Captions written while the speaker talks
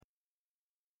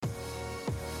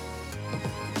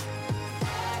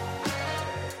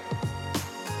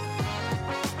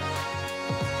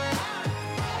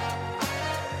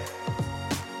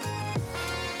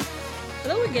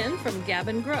again from Gab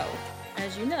and Grow.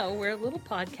 As you know, we're a little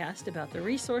podcast about the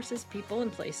resources, people,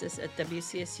 and places at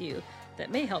WCSU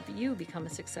that may help you become a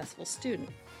successful student.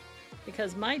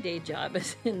 Because my day job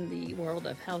is in the world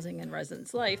of housing and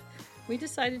residence life, we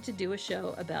decided to do a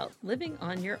show about living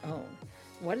on your own.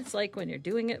 What it's like when you're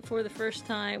doing it for the first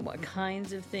time, what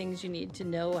kinds of things you need to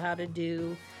know how to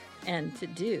do and to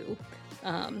do,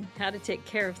 how to take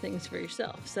care of things for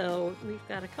yourself. So we've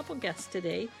got a couple guests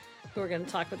today who are going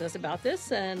to talk with us about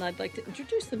this, and I'd like to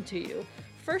introduce them to you.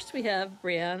 First, we have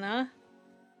Brianna,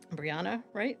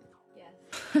 right?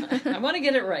 Yes. I want to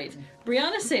get it right.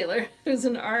 Brianna Saylor, who's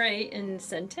an RA in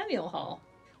Centennial Hall.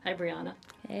 Hi, Brianna.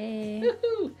 Hey.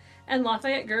 Woo-hoo. And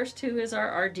Lafayette Gerst, who is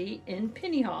our RD in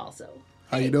Penny Hall. So,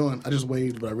 how you doing? I just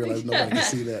waved, but I realized nobody can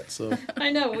see that. So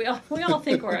I know we all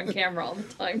think we're on camera all the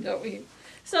time, don't we?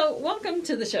 So, welcome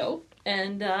to the show,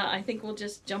 and I think we'll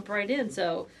just jump right in.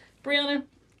 So, Brianna,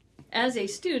 as a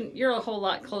student, you're a whole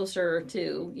lot closer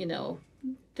to,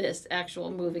 this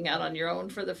actual moving out on your own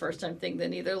for the first time thing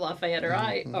than either Lafayette or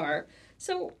I are.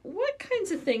 So what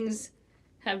kinds of things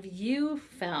have you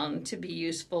found to be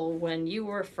useful when you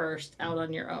were first out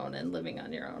on your own and living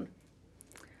on your own?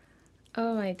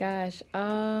 Oh my gosh.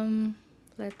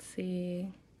 Let's see.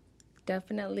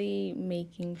 Definitely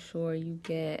making sure you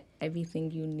get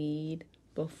everything you need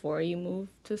before you move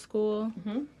to school.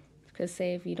 Mm-hmm. Because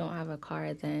say if you don't have a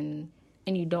car and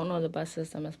you don't know the bus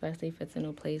system, especially if it's a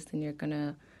new place, then you're going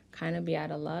to kind of be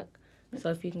out of luck. So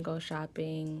if you can go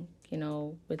shopping,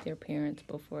 with your parents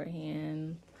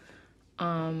beforehand.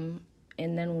 And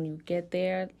then when you get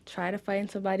there, try to find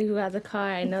somebody who has a car.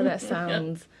 I know that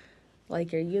sounds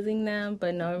like you're using them,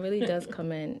 but no, it really does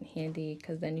come in handy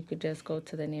because then you could just go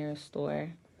to the nearest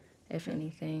store, if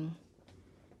anything.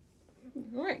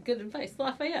 All right, good advice.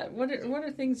 Lafayette, what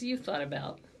are things you've thought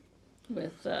about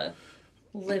with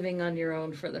living on your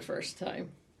own for the first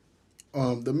time?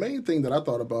 The main thing that I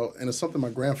thought about, and it's something my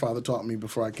grandfather taught me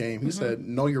before I came, he said,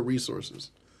 know your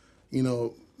resources.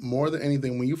 More than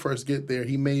anything, when you first get there,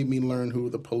 he made me learn who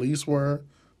the police were,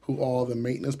 who all the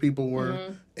maintenance people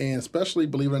were, and especially,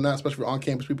 believe it or not, especially for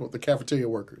on-campus people, the cafeteria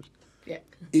workers. Yeah.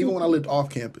 Even when I lived off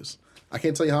campus. I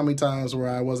can't tell you how many times where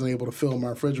I wasn't able to fill my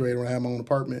refrigerator when I had my own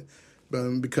apartment.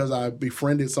 But because I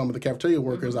befriended some of the cafeteria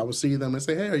workers, I would see them and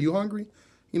say, hey, are you hungry?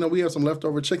 We have some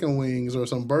leftover chicken wings or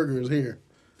some burgers here.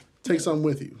 Take some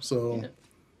with you. So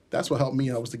that's what helped me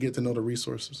out, was to get to know the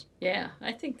resources. Yeah,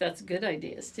 I think that's good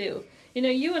ideas, too.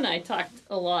 You and I talked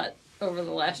a lot over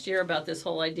the last year about this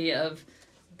whole idea of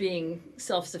being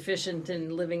self-sufficient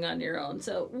and living on your own.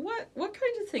 So what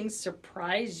kinds of things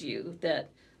surprise you that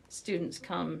students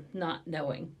come not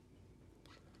knowing?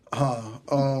 I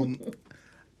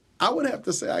would have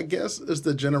to say, I guess, it's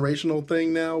the generational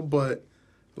thing now, but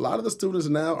a lot of the students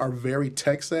now are very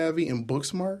tech savvy and book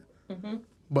smart,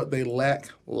 but they lack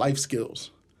life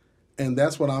skills. And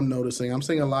that's what I'm noticing. I'm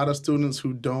seeing a lot of students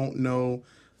who don't know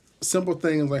simple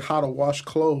things like how to wash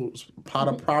clothes, how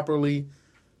to properly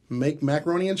make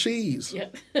macaroni and cheese. Yeah.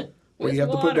 Where you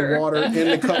have to put the water in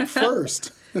the cup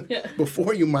first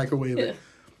before you microwave it.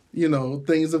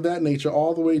 Things of that nature,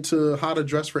 all the way to how to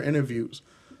dress for interviews.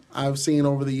 I've seen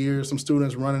over the years some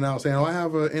students running out saying, I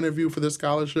have an interview for this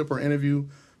scholarship or interview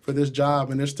for this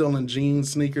job, and they're still in jeans,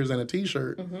 sneakers, and a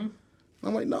T-shirt.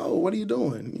 I'm like, no, what are you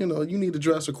doing? You need to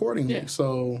dress accordingly. Yeah.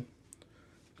 So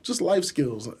just life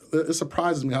skills. It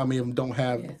surprises me how many of them don't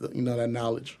have that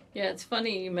knowledge. Yeah, it's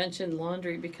funny you mentioned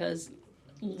laundry because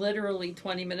literally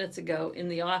 20 minutes ago in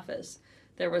the office,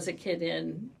 there was a kid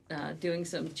in doing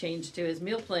some change to his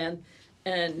meal plan,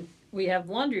 and we have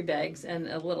laundry bags and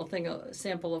a little thing, a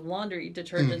sample of laundry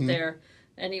detergent there.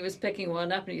 And he was picking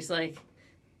one up and he's like,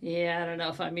 yeah, I don't know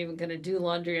if I'm even going to do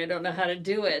laundry. I don't know how to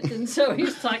do it. And so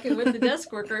he's talking with the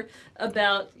desk worker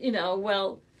about,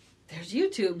 there's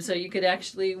YouTube, so you could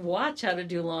actually watch how to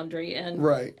do laundry. And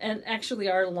and actually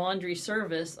our laundry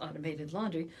service, automated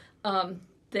laundry,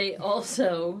 they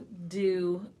also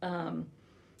do,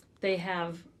 they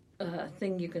have a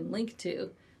thing you can link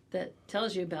to that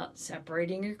tells you about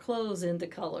separating your clothes into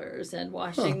colors and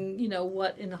washing,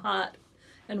 what in hot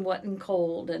and what in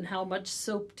cold and how much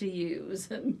soap to use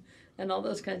and all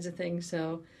those kinds of things.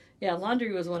 So, yeah,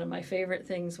 laundry was one of my favorite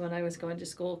things when I was going to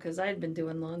school because I had been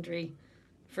doing laundry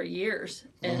for years.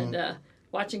 And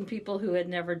watching people who had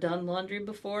never done laundry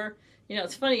before,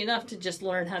 it's funny enough to just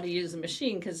learn how to use a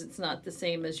machine because it's not the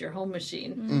same as your home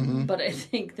machine. But I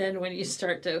think then when you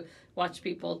start to watch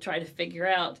people try to figure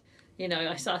out,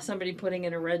 I saw somebody putting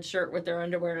in a red shirt with their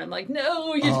underwear, and I'm like,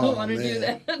 no, you don't want to do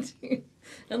that.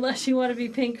 Unless you want to be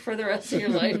pink for the rest of your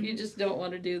life, you just don't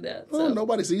want to do that. Well,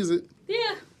 nobody sees it.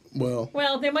 Yeah.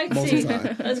 Well, they might most see. of the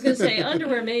time. I was going to say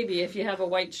underwear maybe if you have a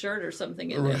white shirt or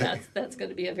something in there. Right. That's going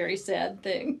to be a very sad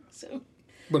thing. So.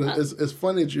 But it's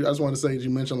funny that I just want to say that you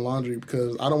mentioned laundry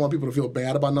because I don't want people to feel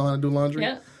bad about knowing how to do laundry.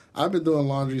 Yeah. I've been doing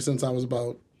laundry since I was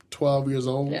about 12 years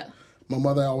old. Yeah. My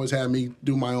mother always had me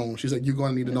do my own. She said, you're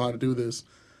going to need to know how to do this.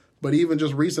 But even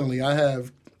just recently, I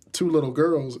have 2 little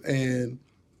girls, and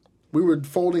we were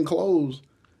folding clothes,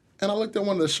 and I looked at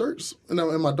one of the shirts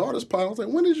in my daughter's pile. I was like,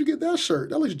 when did you get that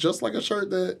shirt? That looks just like a shirt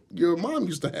that your mom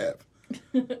used to have.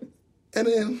 And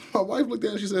then my wife looked at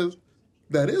it and she says,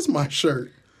 that is my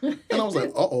shirt. And I was like,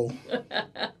 uh-oh.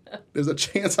 There's a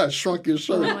chance I shrunk your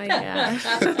shirt. Oh, my gosh.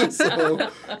 So,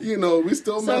 we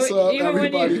still mess up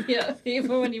everybody.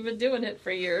 Even when you've been doing it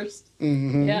for years.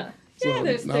 Mm-hmm. Yeah. So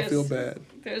there's not feel bad.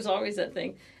 There's always that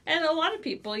thing. And a lot of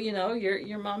people,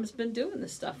 your mom's been doing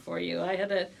this stuff for you. I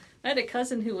had a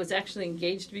cousin who was actually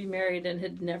engaged to be married and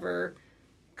had never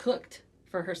cooked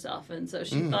for herself. And so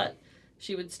she thought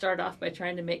she would start off by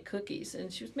trying to make cookies.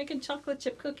 And she was making chocolate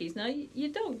chip cookies. Now, you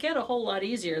don't get a whole lot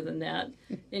easier than that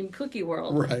in cookie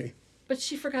world. Right. But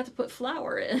she forgot to put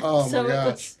flour in. Oh, so my gosh.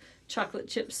 it was chocolate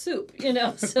chip soup,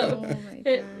 So Oh, my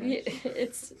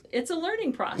it's a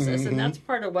learning process. And that's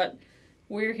part of what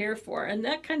we're here for. And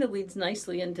that kind of leads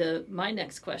nicely into my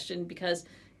next question, because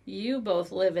you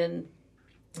both live in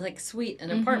like suite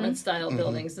and apartment style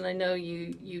buildings. And I know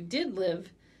you did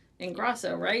live in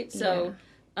Grasso, right? So,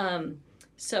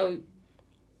 so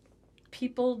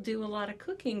people do a lot of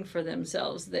cooking for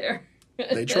themselves there.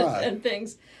 They try. and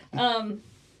things. And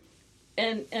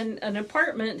an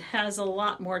apartment has a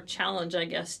lot more challenge, I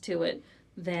guess, to it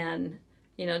than,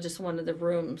 just one of the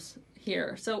rooms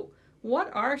here. So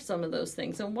what are some of those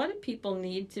things, and what do people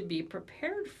need to be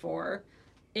prepared for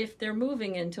if they're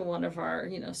moving into one of our,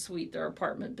 suite or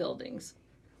apartment buildings?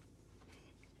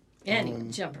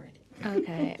 Anyway, jump right in.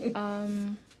 Okay.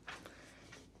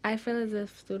 I feel as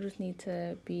if students need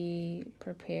to be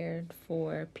prepared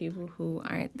for people who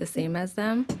aren't the same as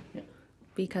them. Yeah.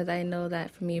 Because I know that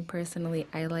for me personally,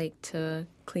 I like to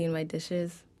clean my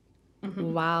dishes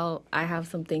while I have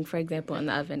something, for example, in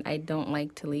the oven. I don't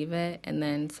like to leave it. And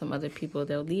then some other people,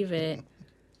 they'll leave it.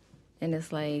 And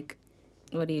it's like,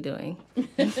 what are you doing?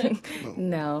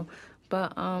 No.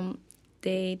 But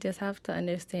they just have to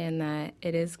understand that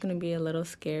it is going to be a little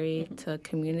scary to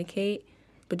communicate.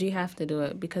 But you have to do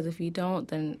it, because if you don't,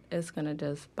 then it's going to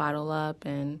just bottle up,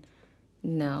 and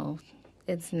no,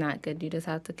 it's not good. You just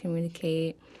have to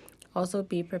communicate. Also,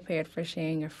 be prepared for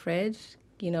sharing your fridge.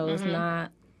 It's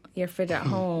not your fridge at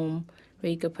home where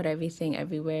you could put everything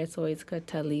everywhere. It's always good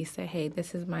to at least say, hey,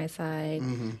 this is my side,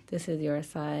 this is your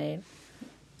side.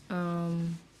 The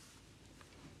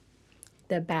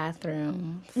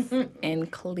bathrooms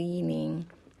and cleaning.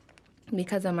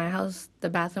 Because in my house, the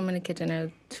bathroom and the kitchen are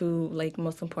 2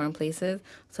 most important places.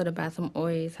 So the bathroom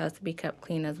always has to be kept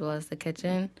clean, as well as the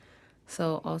kitchen.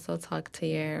 So also talk to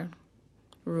your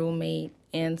roommate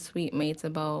and suite mates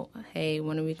about, hey,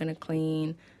 when are we going to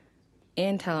clean?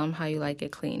 And tell them how you like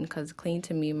it clean. Because clean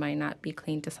to me might not be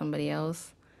clean to somebody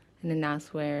else. And then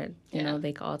that's where,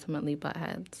 they can ultimately butt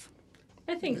heads.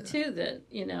 I think, too, that,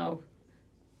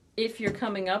 if you're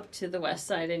coming up to the West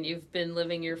Side and you've been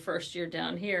living your first year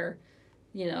down here,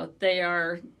 they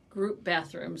are group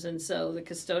bathrooms, and so the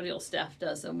custodial staff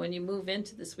does them. When you move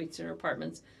into the suites or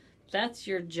apartments, that's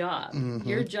your job.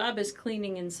 Your job is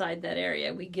cleaning inside that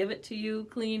area. We give it to you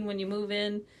clean when you move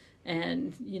in,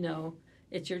 and,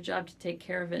 it's your job to take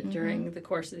care of it during the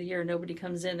course of the year. Nobody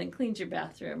comes in and cleans your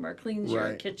bathroom or cleans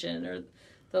your kitchen or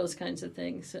those kinds of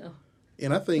things. So,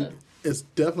 and I think it's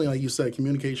definitely, like you said,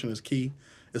 communication is key.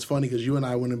 It's funny because you and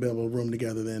I wouldn't be able to room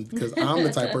together then, because I'm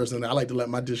the type of person that I like to let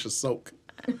my dishes soak.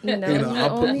 No, you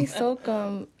only soak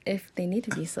them if they need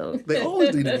to be soaked. They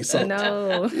always need to be soaked.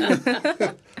 No.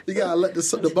 You gotta let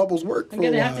the bubbles work for a while.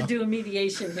 I'm gonna have to do a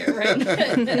mediation here,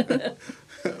 right?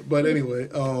 But anyway,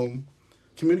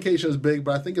 communication is big,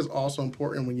 but I think it's also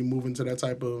important when you move into that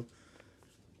type of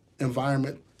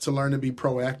environment to learn to be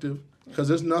proactive, because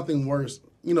there's nothing worse.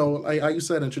 Like you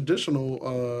said, in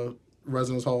traditional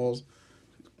residence halls,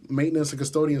 maintenance and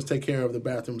custodians take care of the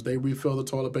bathrooms. They refill the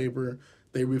toilet paper.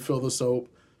 They refill the soap.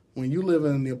 When you live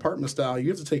in the apartment style, you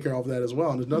have to take care of that as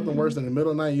well. And there's nothing worse than in the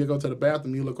middle of the night, you go to the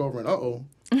bathroom, you look over, and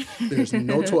there's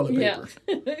no toilet paper.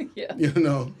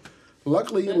 Yeah.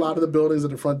 Luckily, a lot of the buildings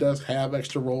at the front desk have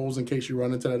extra rolls in case you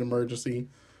run into that emergency.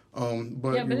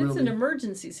 But it's an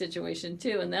emergency situation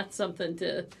too, and that's something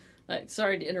to.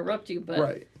 Sorry to interrupt you, but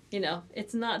right.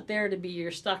 It's not there to be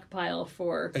your stockpile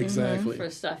for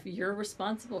stuff. You're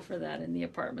responsible for that in the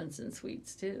apartments and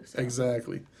suites too. So.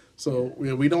 Exactly. So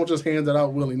we don't just hand it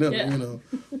out willy-nilly,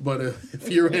 But if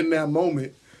you're in that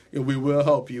moment, we will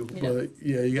help you. Yeah. But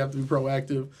yeah, you have to be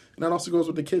proactive. And that also goes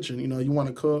with the kitchen. You want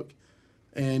to cook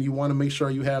and you want to make sure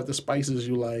you have the spices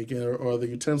you like or the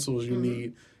utensils you need.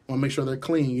 You want to make sure they're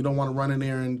clean. You don't want to run in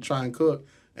there and try and cook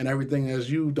and everything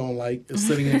as you don't like is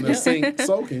sitting in the sink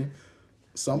soaking.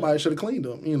 Somebody should have cleaned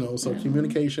them, So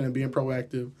communication and being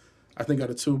proactive, I think, are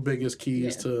the two biggest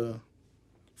keys to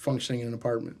functioning in an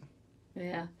apartment.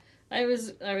 Yeah. I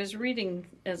was reading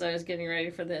as I was getting ready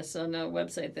for this on a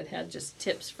website that had just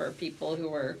tips for people who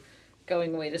were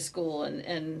going away to school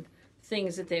and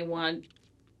things that they want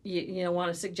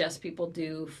to suggest people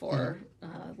do for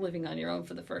living on your own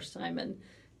for the first time.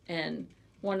 And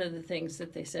one of the things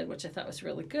that they said, which I thought was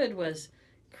really good, was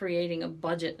creating a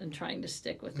budget and trying to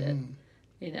stick with it,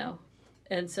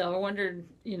 And so I wondered,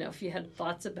 if you had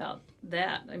thoughts about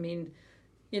that. I mean,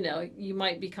 you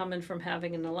might be coming from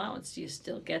having an allowance. Do you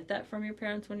still get that from your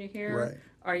parents when you're here? Right.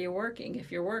 Are you working?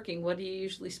 If you're working, what do you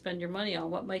usually spend your money on?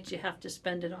 What might you have to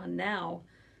spend it on now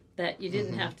that you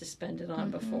didn't have to spend it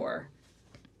on before?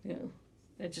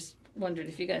 I just wondered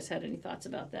if you guys had any thoughts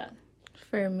about that.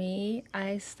 For me,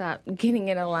 I stopped getting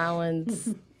an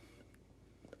allowance.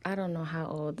 I don't know how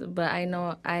old, but I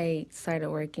know I started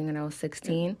working when I was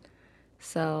 16.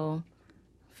 So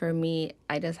for me,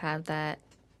 I just have that.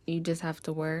 You just have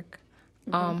to work.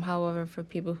 However, for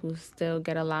people who still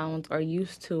get allowance or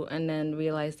used to and then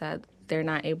realize that they're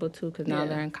not able to because now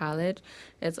they're in college,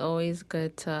 it's always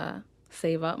good to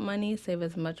save up money, save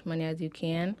as much money as you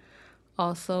can.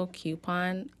 Also,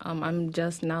 coupon. I'm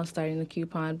just now starting the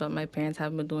coupon, but my parents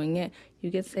have been doing it.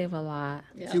 You can save a lot.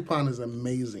 Yeah. Coupon is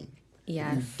amazing.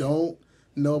 Yes. If you don't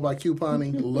know about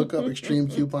couponing, look up extreme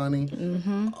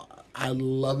couponing. I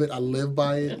love it. I live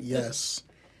by it. Yes.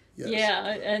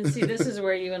 Yeah, and see, this is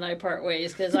where you and I part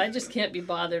ways because I just can't be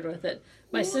bothered with it.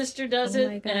 My sister does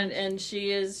it, and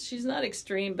she's not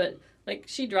extreme, but like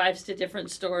she drives to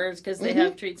different stores because they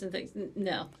have treats and things.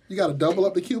 No, you got to double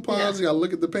up the coupons. You got to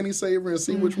look at the penny saver and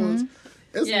see which ones.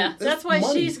 It's that's why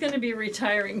money. she's going to be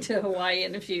retiring to Hawaii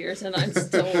in a few years, and I'm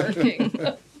still working.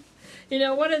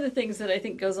 One of the things that I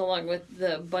think goes along with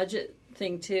the budget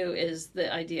thing too is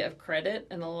the idea of credit,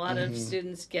 and a lot of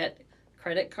students get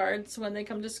credit cards when they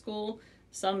come to school.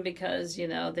 Some because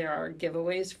there are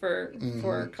giveaways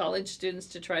for college students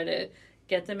to try to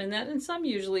get them in that, and some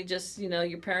usually just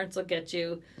your parents will get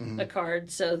you a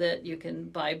card so that you can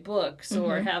buy books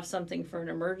or have something for an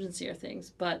emergency or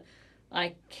things. But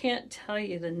I can't tell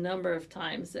you the number of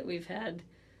times that we've had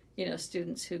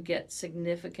students who get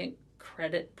significant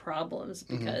credit problems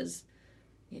because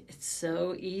it's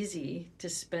so easy to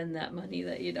spend that money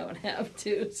that you don't have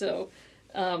to. So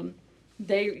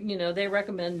they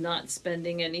recommend not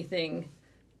spending anything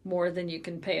more than you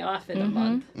can pay off in a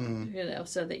month,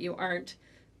 so that you aren't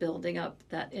building up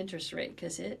that interest rate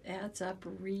because it adds up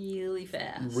really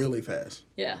fast. Really fast.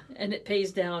 Yeah, and it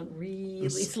pays down really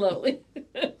slowly.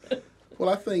 Well,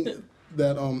 I think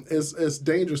that it's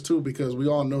dangerous too because we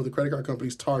all know the credit card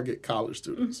companies target college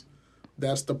students.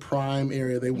 That's the prime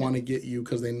area they want to get you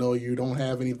because they know you don't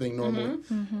have anything normally,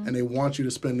 and they want you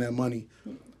to spend that money.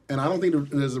 And I don't think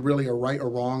there's really a right or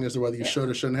wrong as to whether you should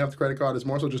or shouldn't have the credit card. It's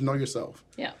more so just know yourself.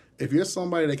 Yeah. If you're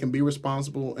somebody that can be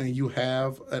responsible and you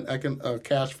have a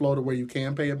cash flow to where you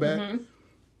can pay it back,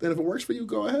 then if it works for you,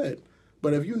 go ahead.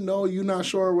 But if you're not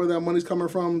sure where that money's coming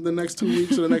from the next 2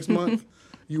 weeks or the next month,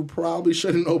 you probably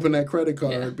shouldn't open that credit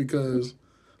card because,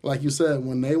 like you said,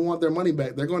 when they want their money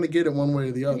back, they're going to get it one way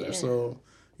or the other. Yeah. So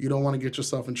you don't want to get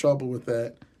yourself in trouble with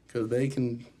that because they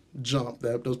can jump.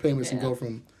 Those payments can go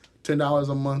from $10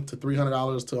 a month to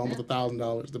 $300 to almost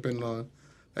 $1,000, depending on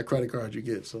that credit card you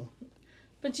get. So,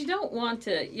 but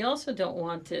you also don't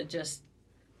want to just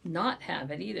not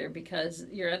have it either because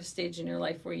you're at a stage in your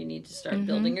life where you need to start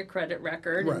building a credit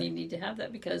record and you need to have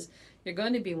that because you're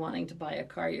going to be wanting to buy a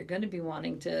car, you're going to be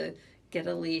wanting to get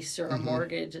a lease or a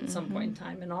mortgage at some point in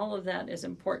time, and all of that is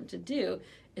important to do.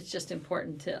 It's just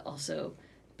important to also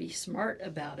be smart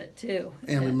about it too.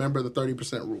 And remember the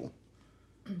 30% rule.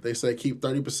 They say keep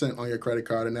 30% on your credit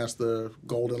card, and that's the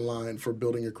golden line for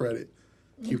building your credit.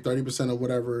 Keep 30% of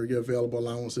whatever your available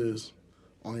allowance is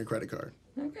on your credit card.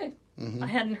 Okay. I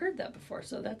hadn't heard that before,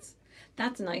 so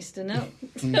that's nice to know.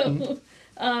 So,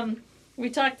 we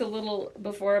talked a little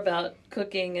before about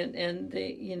cooking, and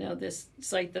the this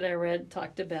site that I read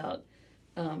talked about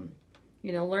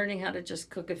learning how to just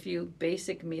cook a few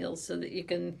basic meals so that you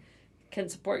can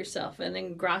support yourself. And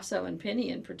in Grasso and Penny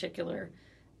in particular,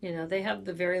 they have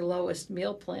the very lowest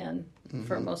meal plan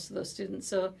for most of those students.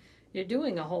 So you're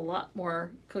doing a whole lot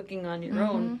more cooking on your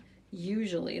own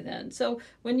usually then. So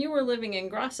when you were living in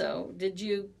Grasso, did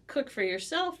you cook for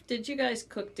yourself? Did you guys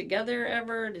cook together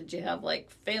ever? Did you have like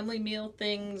family meal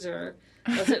things, or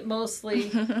was it mostly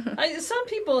some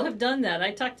people have done that.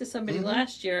 I talked to somebody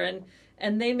last year,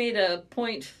 and they made a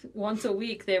point once a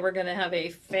week they were going to have a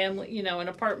family, an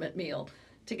apartment meal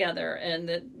together, and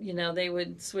that they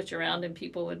would switch around and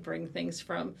people would bring things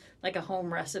from like a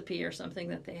home recipe or something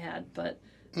that they had. But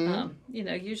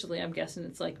usually I'm guessing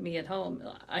it's like me at home.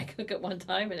 I cook at one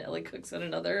time and Ellie cooks at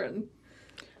another.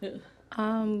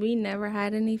 And we never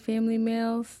had any family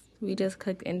meals. We just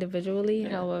cooked individually. Yeah.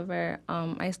 However,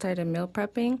 I started meal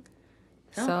prepping.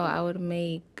 Oh. So I would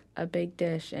make a big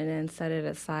dish and then set it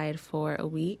aside for a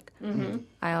week. Mm-hmm.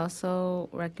 I also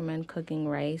recommend cooking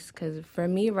rice because for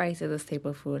me, rice is a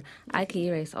staple food. I can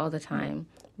eat rice all the time.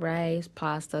 Rice,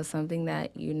 pasta, something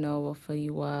that will fill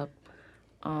you up.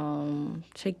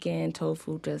 Chicken,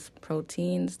 tofu, just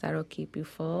proteins that'll keep you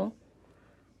full.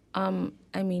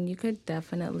 You could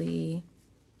definitely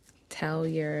tell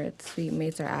your suite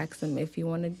mates or ask them if you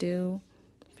want to do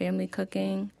family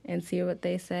cooking and see what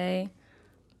they say.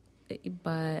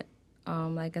 But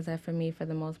like I said, for me, for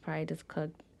the most part, I just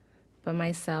cooked by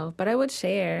myself. But I would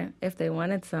share if they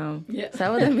wanted some. Yeah. So I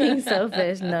wasn't being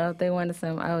selfish. No, if they wanted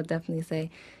some, I would definitely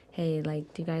say, hey, do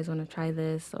you guys want to try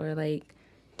this? Or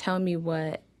tell me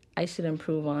what I should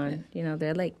improve on.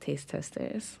 They're like taste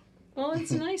testers. Well,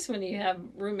 it's nice when you have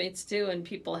roommates too, and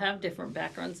people have different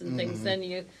backgrounds and things. Then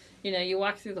you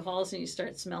walk through the halls and you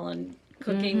start smelling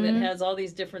cooking that has all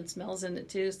these different smells in it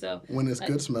too. So when it's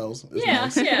good smells, it's yeah,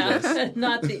 nice. yeah, Yes.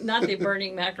 not the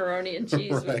burning macaroni and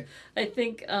cheese. Right. But I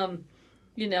think a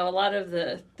lot of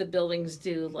the buildings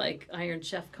do like Iron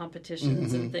Chef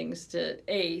competitions and things to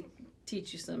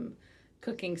teach you some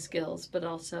cooking skills, but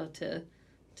also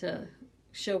to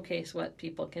showcase what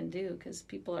people can do, because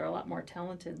people are a lot more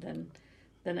talented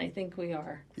than I think we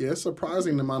are. Yeah, it's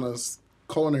surprising the amount of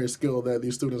culinary skill that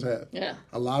these students have. Yeah.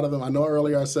 A lot of them, I know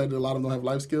earlier I said that a lot of them don't have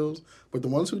life skills, but the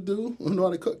ones who do, who know how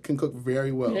to cook, can cook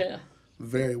very well. Yeah.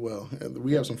 Very well. And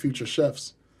we have some future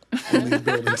chefs in these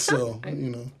buildings, so,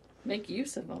 Make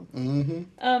use of them.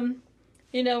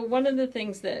 Mm-hmm. One of the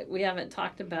things that we haven't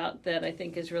talked about that I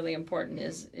think is really important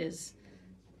is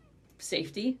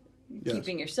safety. Yes.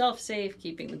 Keeping yourself safe,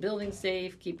 keeping the building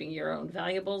safe, keeping your own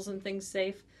valuables and things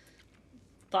safe.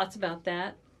 Thoughts about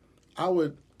that?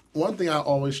 One thing I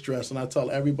always stress, and I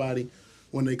tell everybody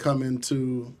when they come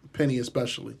into Penny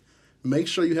especially, make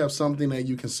sure you have something that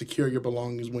you can secure your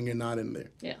belongings when you're not in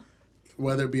there. Yeah.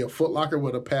 Whether it be a footlocker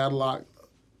with a padlock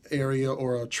area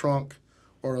or a trunk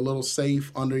or a little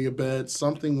safe under your bed,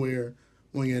 something where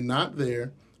when you're not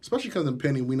there, especially because in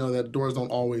Penny, we know that doors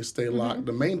don't always stay locked.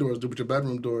 The main doors do, but your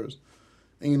bedroom doors.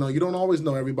 And, you don't always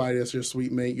know everybody that's your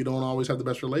suite mate. You don't always have the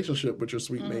best relationship with your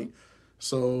suite mate.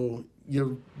 So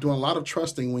you're doing a lot of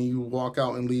trusting when you walk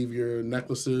out and leave your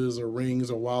necklaces or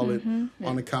rings or wallet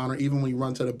on the counter, even when you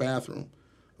run to the bathroom.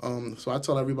 So I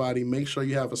tell everybody, make sure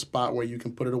you have a spot where you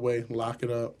can put it away, lock it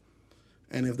up.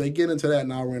 And if they get into that,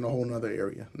 now we're in a whole nother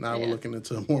area. Now we're looking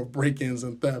into more break-ins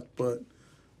and theft, but,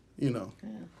 Yeah.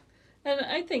 And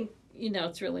I think,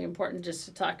 it's really important just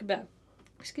to talk about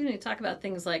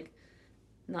things like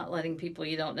not letting people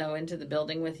you don't know into the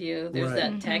building with you. There's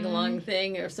that tag-along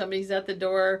thing, or if somebody's at the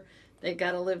door, they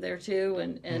got to live there too.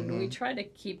 And we try to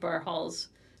keep our halls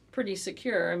pretty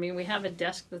secure. I mean, we have a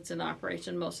desk that's in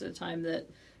operation most of the time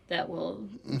that will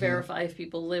verify if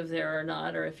people live there or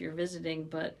not, or if you're visiting.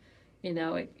 But,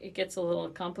 it gets a little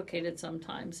complicated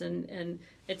sometimes. And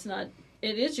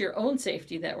it is your own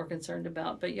safety that we're concerned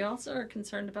about, but you also are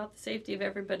concerned about the safety of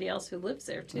everybody else who lives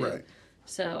there too. Right.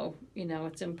 So,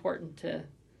 it's important to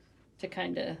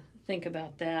kind of think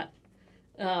about that.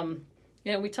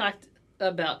 We talked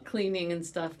about cleaning and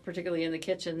stuff, particularly in the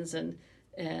kitchens, and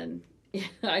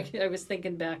I was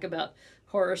thinking back about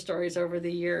horror stories over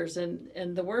the years,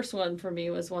 and the worst one for me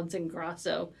was once in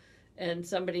Grasso, and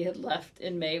somebody had left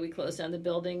in May. We closed down the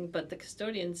building, but the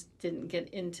custodians didn't get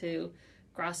into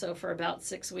Grasso for about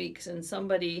 6 weeks, and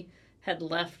somebody had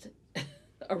left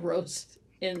a roast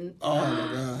in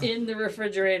the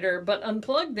refrigerator, but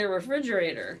unplugged their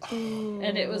refrigerator.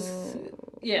 And it was,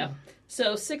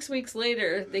 So 6 weeks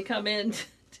later, they come in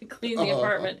to clean the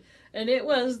apartment, and it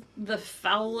was the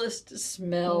foulest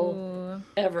smell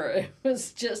ever. It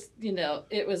was just,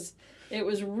 it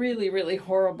was really, really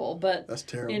horrible. But that's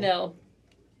terrible.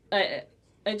 I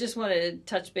just want to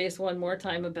touch base one more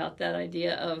time about that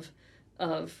idea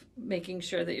of making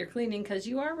sure that you're cleaning, because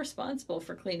you are responsible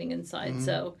for cleaning inside.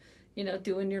 So,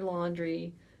 doing your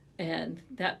laundry, and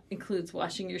that includes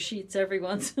washing your sheets every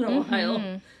once in a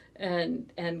while,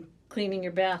 and cleaning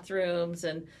your bathrooms,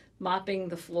 and mopping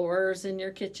the floors in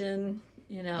your kitchen,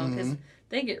 because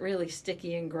they get really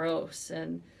sticky and gross,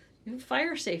 and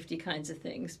fire safety kinds of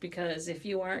things, because if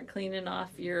you aren't cleaning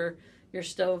off your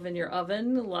stove and your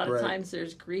oven, a lot of times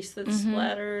there's grease that's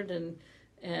splattered, and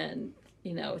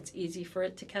it's easy for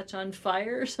it to catch on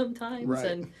fire sometimes.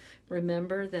 And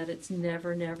remember that it's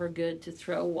never good to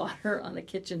throw water on a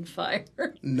kitchen fire.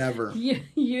 Never.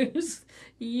 Use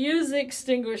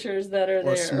extinguishers that are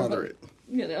there. Or smother it.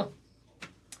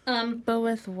 But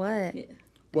with what?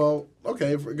 Well,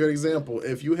 okay, for a good example,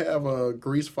 if you have a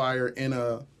grease fire in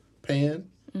a pan,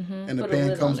 and the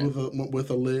pan comes with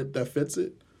a lid that fits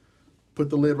it, put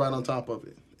the lid right on top of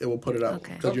it. It will put it out.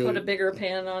 Okay. Or put a bigger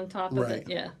pan on top of it.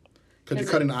 Yeah. Because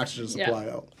you're cutting the oxygen supply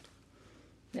out.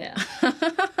 Yeah.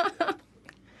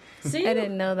 See, I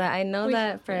didn't know that. I know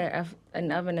that for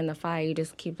an oven in the fire, you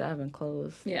just keep the oven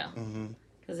closed. Yeah.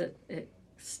 Because it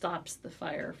stops the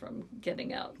fire from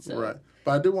getting out. So. Right.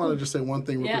 But I do want to just say one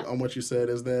thing real quick on what you said,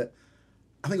 is that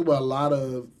I think what a lot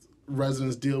of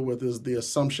residents deal with is the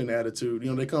assumption attitude.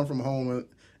 They come from home and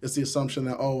it's the assumption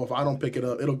that, if I don't pick it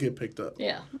up, it'll get picked up.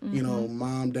 Yeah.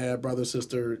 Mom, dad, brother,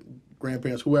 sister,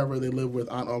 grandparents, whoever they live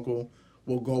with, aunt, uncle,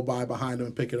 will go by behind them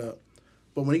and pick it up.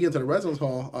 But when you get into the residence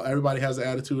hall, everybody has the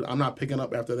attitude, I'm not picking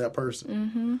up after that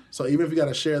person. So even if you got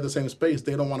to share the same space,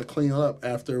 they don't want to clean up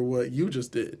after what you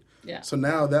just did. Yeah. So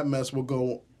now that mess will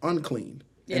go uncleaned,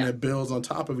 and it builds on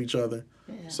top of each other.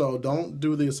 Yeah. So don't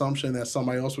do the assumption that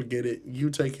somebody else would get it. You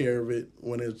take care of it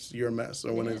when it's your mess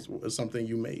or when it's something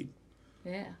you made.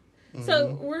 Yeah.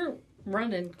 So we're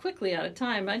running quickly out of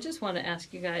time. I just want to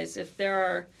ask you guys if there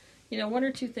are, one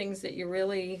or two things that you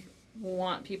really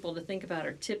want people to think about,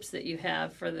 or tips that you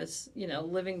have for this,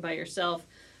 living by yourself.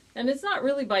 And it's not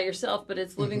really by yourself, but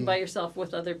it's living by yourself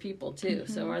with other people too.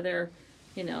 So are there,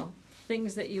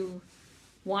 things that you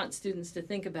want students to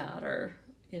think about or,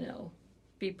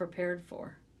 be prepared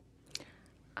for?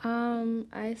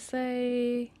 I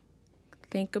say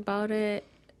think about it.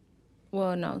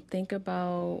 Well, no, think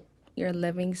about your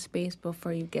living space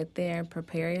before you get there and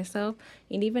prepare yourself.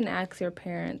 And even ask your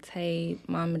parents, hey,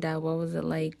 mom and dad, what was it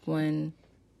like when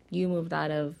you moved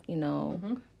out of,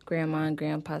 grandma and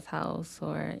grandpa's house,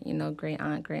 or, great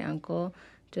aunt, great uncle,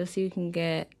 just so you can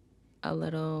get a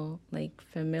little,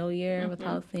 familiar with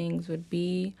how things would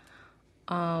be.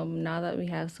 Now that we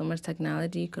have so much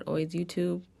technology, you could always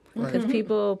YouTube. Because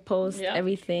people post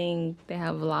everything. They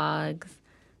have vlogs.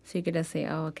 So you could just say,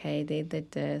 oh, okay, they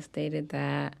did this, they did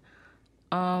that.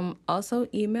 Also,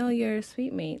 email your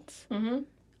suite mates.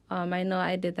 I know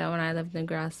I did that when I lived in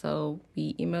Grasso.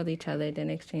 We emailed each other, then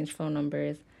exchanged phone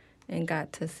numbers, and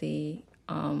got to see,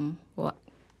 got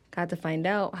to find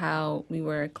out how we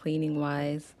were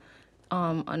cleaning-wise.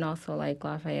 And also, like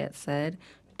Lafayette said,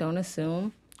 don't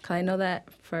assume. Because I know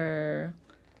that for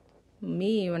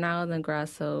me, when I was in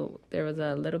Grasso, there was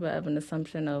a little bit of an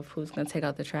assumption of who's going to take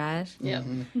out the trash. Yeah.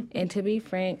 And to be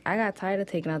frank, I got tired of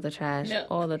taking out the trash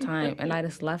all the time, and I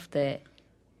just left it.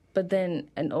 But then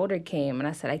an order came, and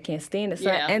I said, I can't stand it. So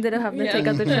I ended up having to take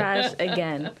out the trash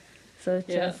again. So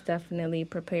just definitely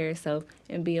prepare yourself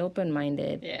and be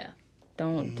open-minded. Yeah.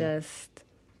 Don't just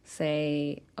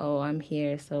say, oh, I'm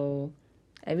here. So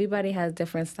everybody has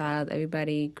different styles.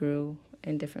 Everybody grew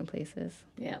in different places.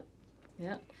 Yeah.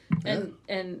 Yeah.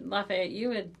 And Lafayette, you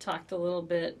had talked a little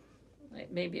bit,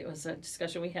 maybe it was a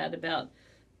discussion we had about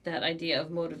that idea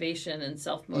of motivation and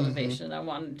self-motivation. I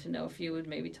wanted to know if you would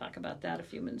maybe talk about that a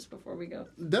few minutes before we go.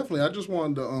 Definitely. I just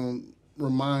wanted to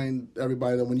remind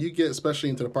everybody that when you get especially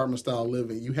into apartment-style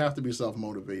living, you have to be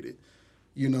self-motivated.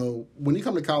 When you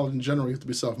come to college in general, you have to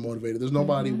be self-motivated. There's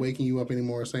nobody waking you up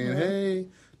anymore saying, hey,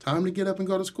 time to get up and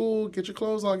go to school, get your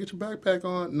clothes on, get your backpack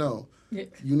on. No. Yeah.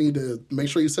 You need to make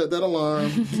sure you set that alarm,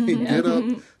 get up,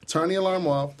 turn the alarm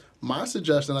off. My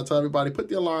suggestion, I tell everybody, put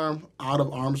the alarm out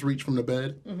of arm's reach from the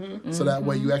bed. So that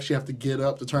way you actually have to get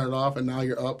up to turn it off, and now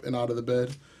you're up and out of the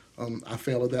bed. I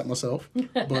fail at that myself.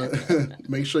 But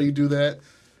make sure you do that.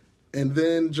 And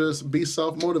then just be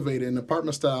self-motivated. In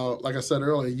apartment style, like I said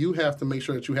earlier, you have to make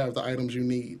sure that you have the items you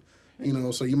need.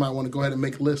 So you might want to go ahead and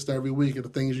make lists every week of the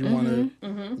things you want to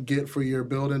get for your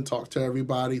building. Talk to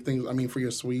everybody. For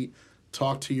your suite.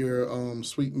 Talk to your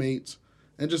suite mates.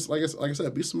 And just, like I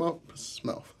said, be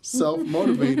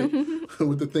self-motivated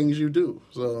with the things you do.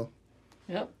 So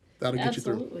that'll get you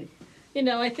through. Absolutely.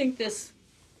 I think this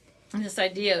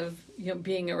idea of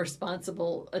being a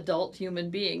responsible adult human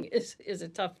being is a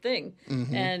tough thing.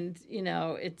 And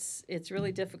it's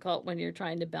really difficult when you're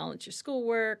trying to balance your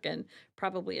schoolwork and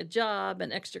probably a job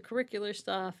and extracurricular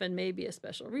stuff and maybe a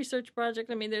special research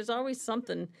project. I mean, there's always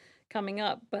something coming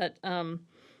up, but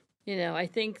I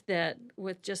think that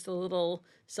with just a little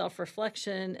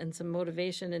self-reflection and some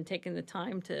motivation and taking the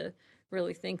time to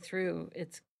really think through,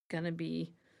 it's going to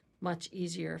be much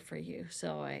easier for you.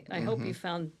 So I hope you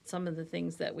found some of the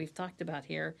things that we've talked about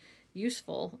here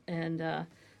useful. And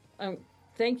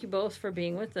thank you both for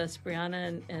being with us,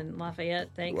 Brianna and Lafayette.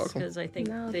 Thanks, because I think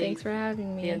thanks for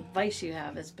having me. The advice you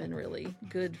have has been really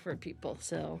good for people.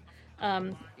 So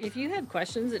if you had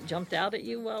questions that jumped out at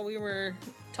you while we were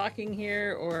talking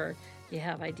here, or you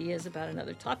have ideas about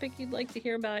another topic you'd like to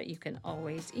hear about, you can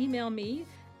always email me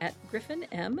at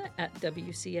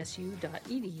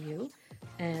griffinem@wcsu.edu.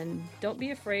 And don't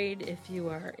be afraid, if you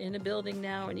are in a building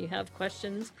now and you have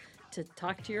questions, to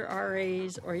talk to your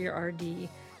RAs or your RD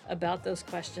about those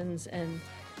questions, and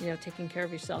taking care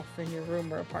of yourself in your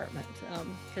room or apartment,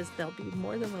 because they'll be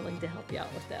more than willing to help you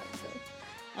out with that. So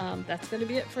that's going to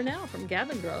be it for now from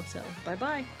Gavin Grow. So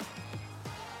bye-bye.